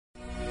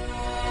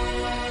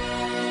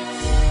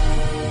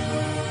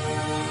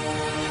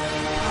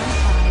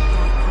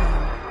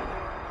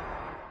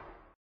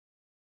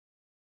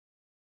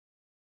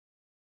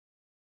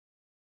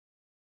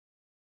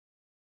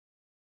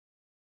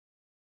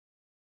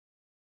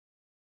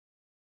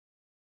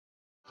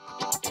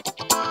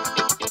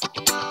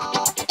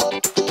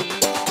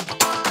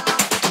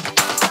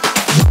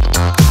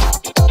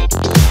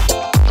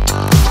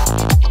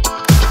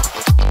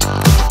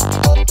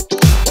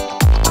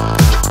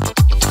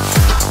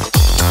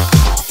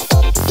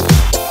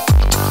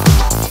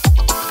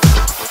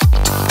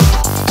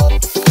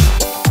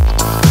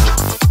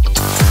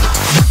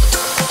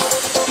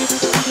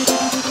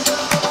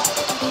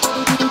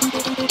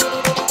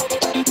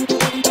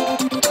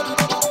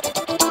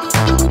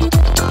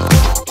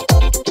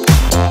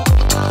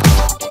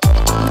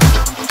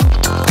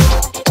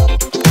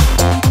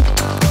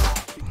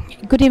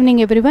Good evening,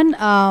 everyone.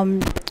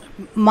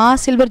 MAA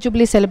Silver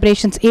Jubilee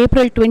celebrations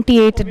April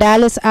 28th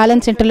Dallas Allen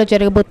Center lo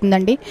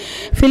jaragabotundandi.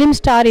 Film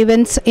Star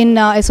Events in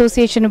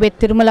association with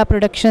Tirumala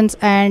Productions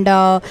and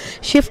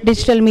Shift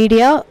Digital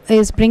Media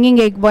is bringing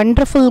a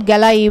wonderful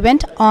gala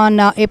event on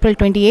April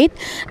 28th.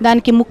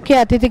 Daniki mukhya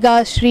atithiga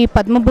Shri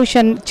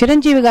Padmabhushan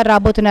Chiranjeevi garu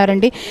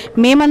rabothunarandi.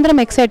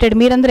 Memandram excited,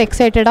 meerandaru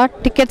excited ah?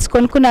 Tickets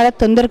konukunnara,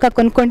 tondaraga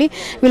konukondi.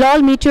 We'll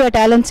all meet you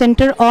at Allen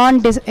Center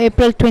on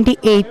April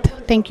 28th.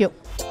 Thank you.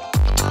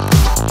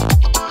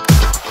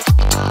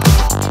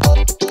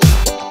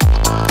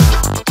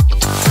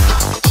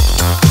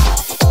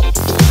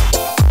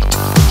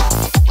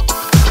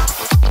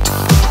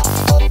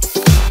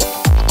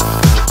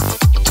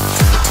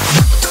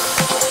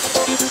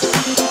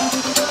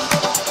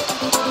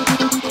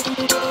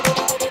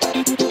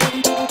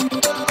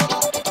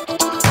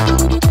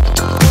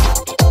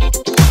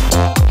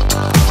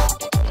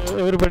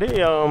 Everybody,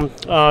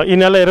 ఈ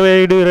నెల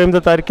 27-28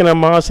 తారీఖున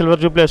MAA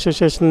silver Jubilee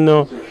association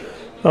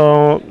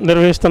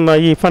నిర్వహిస్తున్న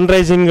ఈ fund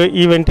raising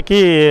ఈవెంట్కి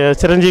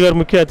చిరంజీవి గారు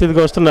ముఖ్య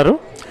అతిథిగా వస్తున్నారు.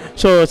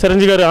 సో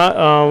చిరంజీవి గారు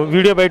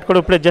వీడియో బయట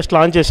కూడా ఇప్పుడే జస్ట్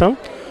లాంచ్ చేసాం.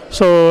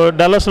 సో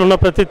డాలస్లో ఉన్న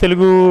ప్రతి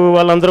తెలుగు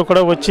వాళ్ళందరూ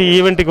కూడా వచ్చి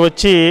ఈవెంట్కి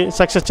వచ్చి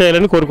సక్సెస్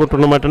చేయాలని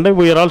కోరుకుంటున్నమాట అండి.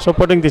 We are all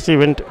supporting this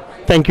event.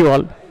 Thank you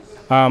all.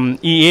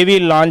 ఈ ఏవి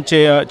లాంచ్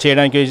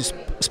చేయడానికి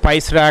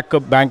స్పైస్ ర్యాక్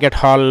బ్యాంకెట్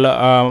హాల్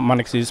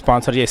మనకి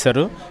స్పాన్సర్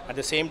చేశారు. At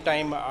the same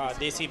time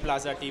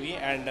Desiplaza TV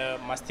and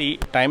Masti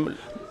Time.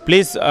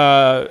 Please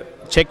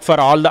check for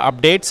all the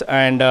updates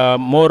and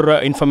more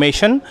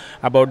information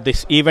about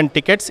this event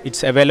tickets.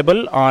 It's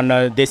available on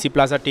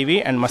Desiplaza TV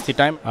and Masti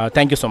Time.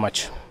 Thank you so much.